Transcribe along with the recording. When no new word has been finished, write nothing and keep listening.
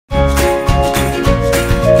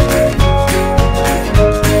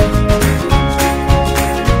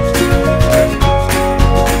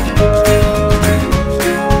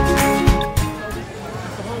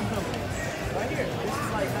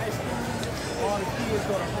all the kids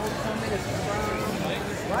go to homecoming.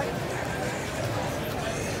 It's right?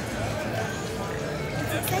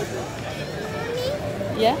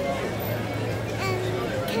 Yeah.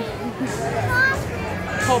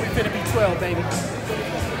 Kobe finna be 12, baby.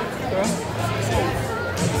 Girl.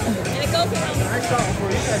 And it goes around. I saw it for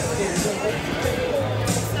you guys.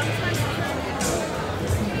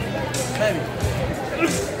 Baby.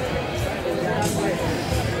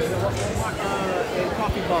 And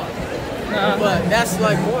coffee bar. But that's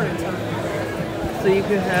like morning time. So you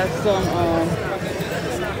could have some,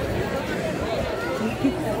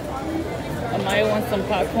 Amaya wants some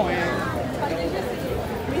popcorn.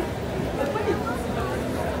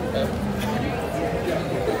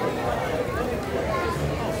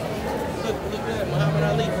 Look good, Muhammad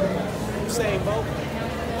Ali. Usain Bolt.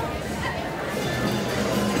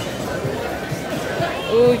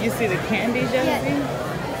 Ooh, you see the candy, Jesse?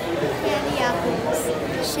 Candy apples.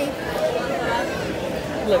 Shape.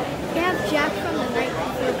 Look. They have Jack from the night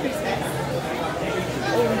before Christmas.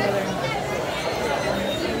 Oh, another.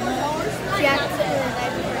 Jack from the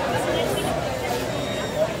night before Christmas.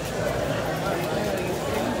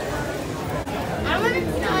 I want to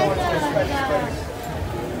try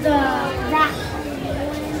the wrap.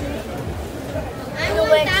 I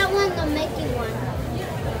want that one, the Mickey one.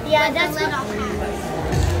 Yeah, that's what I'll have.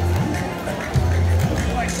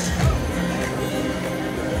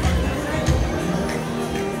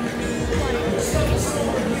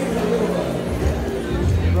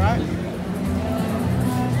 Right?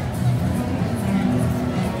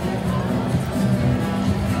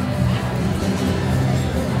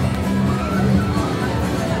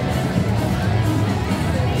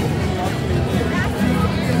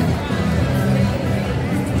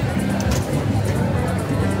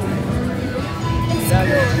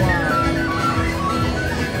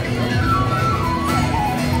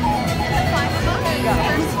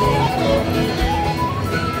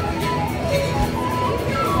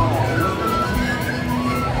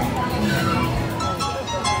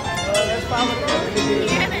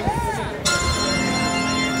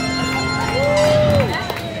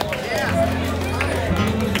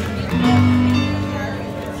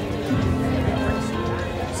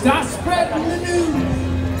 Start spreading the news.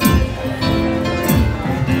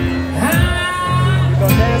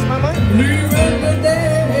 Gonna dance, mama? Live every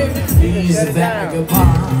day. He's a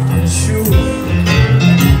vagabond, sure.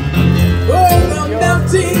 Oh, I'm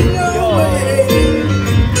melting away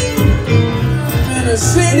in a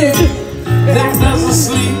city that doesn't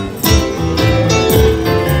sleep.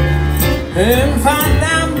 And find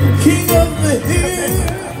I'm the king of the hill.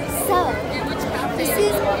 So, this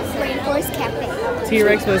is Rainforest Cafe.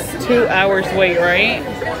 T-Rex was 2 hours wait, right?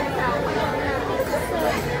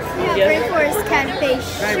 Yeah, Yes. Rainforest Cafe,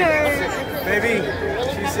 sure. Baby,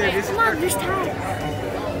 she said this is Come on, there's time.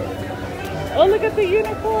 Oh, look at the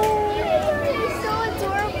unicorn. It's so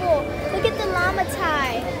adorable. Look at the llama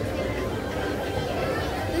tie.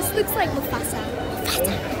 This looks like Mufasa.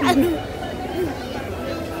 Mufasa.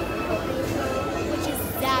 Which is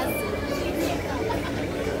Zazu.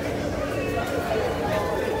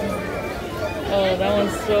 Oh, that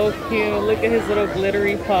one's so cute. Look at his little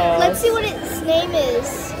glittery paws. Let's see what its name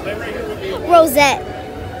is. Rosette.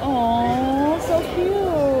 Oh, so cute.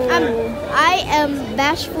 I am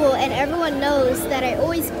bashful, and everyone knows that I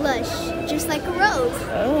always blush, just like a rose.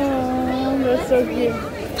 Oh, that's so cute.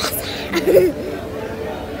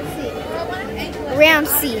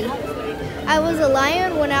 Ramsey. I was a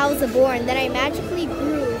lion when I was born, then I magically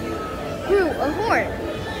grew a horn.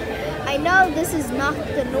 I know this is not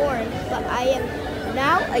the norm, but I am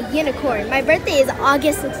now a unicorn. My birthday is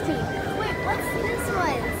August 16th. Wait, what's this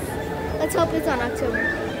one? Let's hope it's on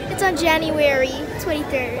October. It's on January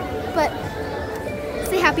 23rd, but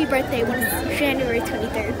say happy birthday when it's January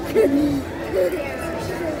 23rd.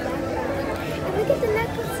 And look at the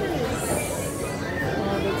necklaces.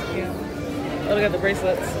 Oh, that's cute. Oh, look at the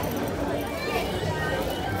bracelets.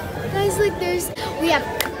 Guys, look, we have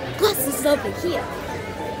glasses over here.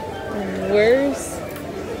 Where's...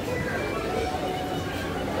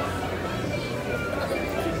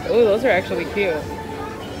 Oh, those are actually cute.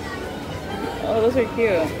 Oh, those are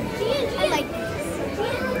cute. I like these.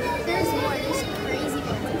 There's more. There's crazy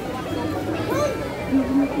ones.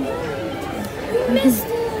 You missed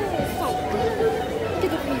it.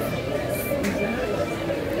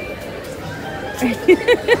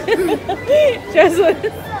 Just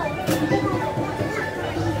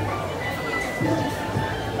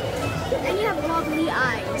And you have lovely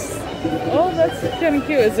eyes. oh, that's kind of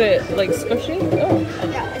cute. Is it like squishy? Oh.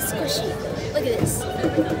 Yeah, it's squishy. Look at this.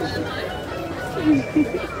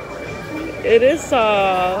 It is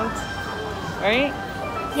soft. right?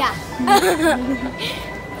 Yeah.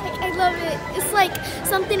 Like, I love it. It's like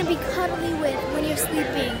something to be cuddly with when you're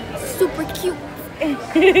sleeping. Super cute.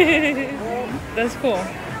 That's cool.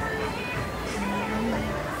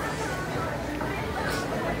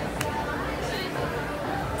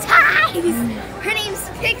 Her name's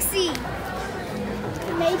Pixie.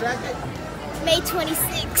 May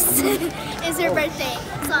 26th is her birthday.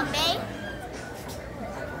 So May.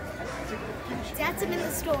 That's him in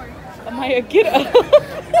the store. Amaya, get up.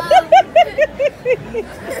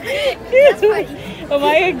 That's funny.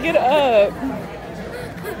 Amaya, get up.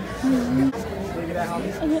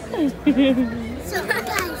 So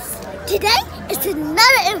guys, today is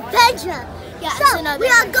another adventure. Yeah, so we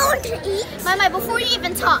are going to eat. Mama, before you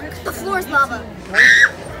even talk, the floor is lava.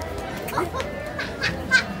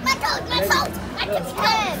 My toes, my toes. I can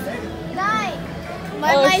 10, 9.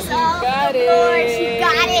 My mice she all got the floor. it. She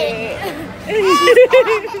got it.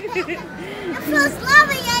 The floor's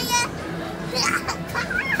lava, yeah.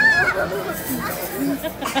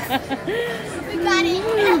 We got it.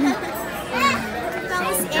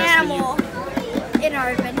 This animal in our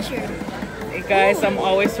adventure. Hey guys, I'm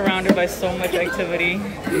always surrounded by so much activity.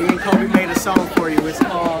 Me and Kobe made a song for you. It's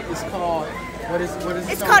called what is the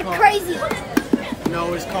It's song called Crazy.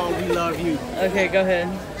 No, it's called We Love You. Okay, go ahead.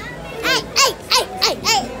 Hey.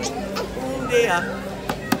 Yeah.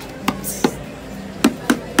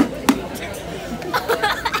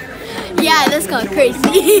 Yeah, that's called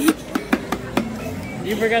Crazy.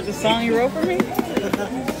 You forgot the song you wrote for me? Daddy,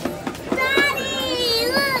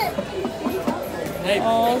 look.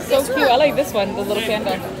 Oh, so cute. I like this one, the little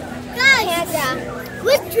panda. Guys.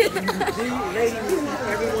 Look.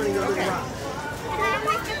 Everyone in your little rock.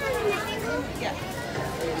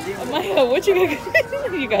 Amaya, what you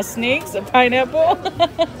got? You got snakes, a pineapple? Look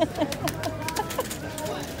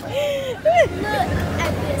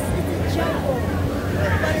at this. It's a jungle.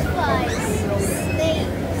 Butterflies,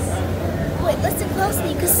 snakes. Wait, listen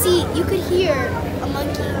closely. You could hear a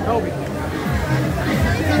monkey. Kobe.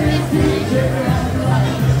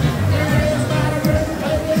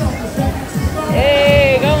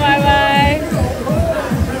 Hey, go bye-bye.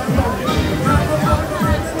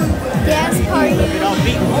 Dance party. Look it up,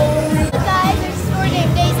 beat. Guys, there's a store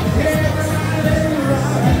named Days of Christmas.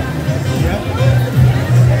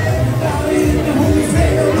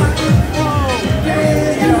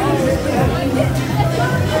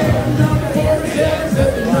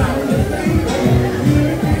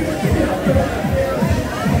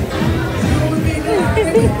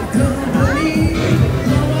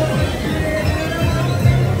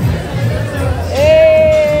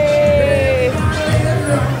 Hey!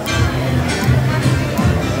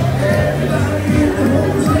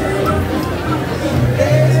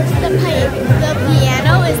 The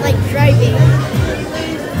piano is like driving.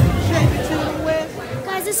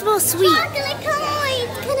 Guys, it smells sweet. Chocolate coins!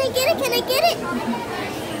 Can I get it? Can I get it?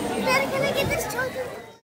 Daddy, can I get this chocolate?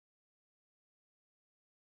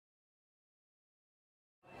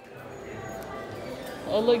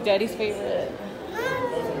 Oh, look, Daddy's favorite.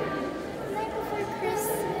 Night before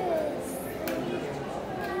Christmas.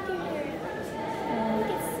 Look at her.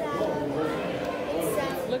 It's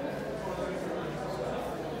sad. Look.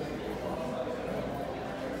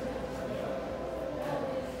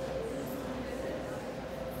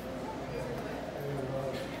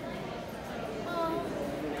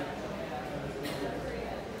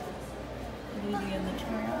 Lady in the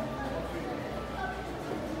tram.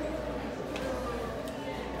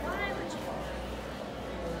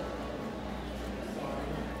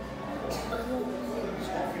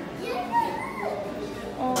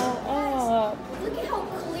 Look at how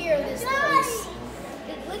clear this is.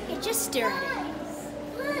 Look, just stare at it.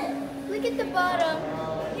 Look at the bottom.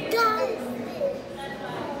 Guys.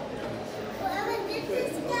 Whoever did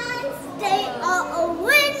this, guys, they are a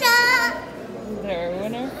winner. They're a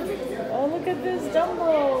winner. Oh, look at this Dumbo.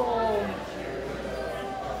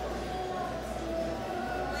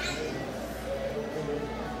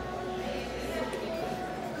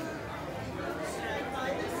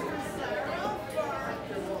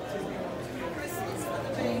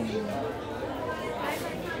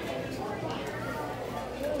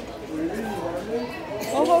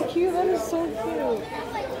 Oh, how cute. That is so cute.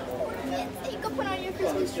 You can put on your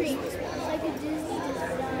Christmas tree. It's like a Disney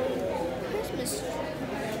Christmas tree.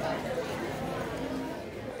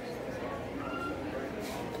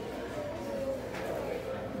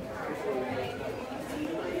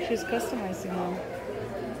 She's customizing them.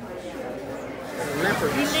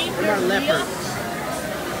 Leopards. What about leopards?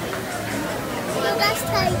 You guys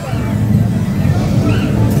type.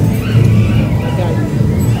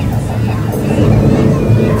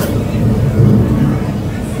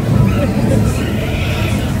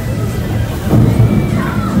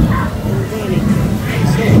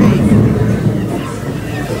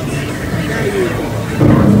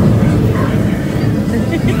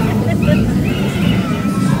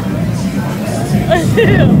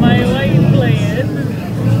 Why are you playing?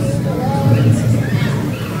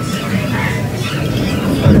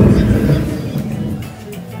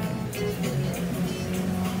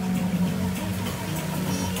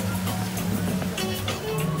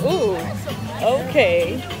 Ooh,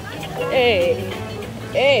 okay. Hey,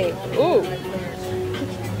 hey, ooh.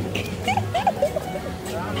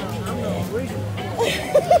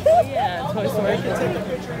 Yeah, Toy Story.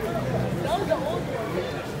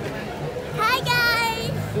 Hi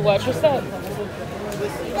guys! You watch your stuff.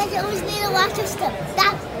 You guys always need to watch your stuff.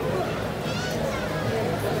 That's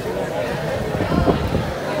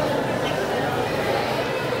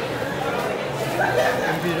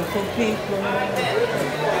Beautiful people.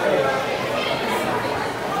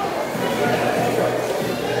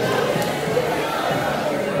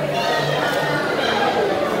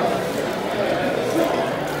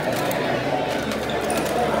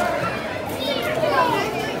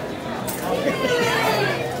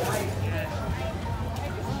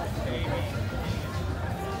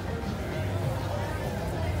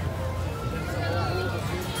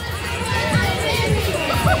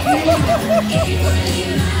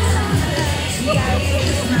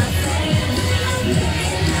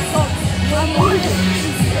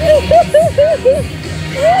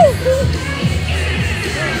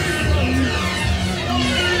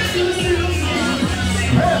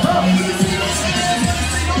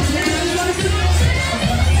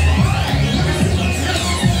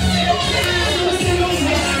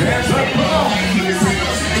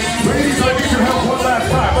 Ladies, I need your help one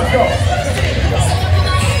last time. Let's go.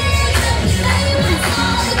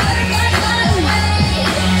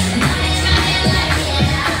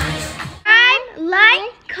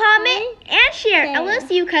 like, comment, and share. And we'll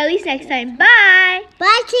see you Curlys next time. Bye.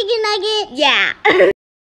 Bye, chicken nugget. Yeah.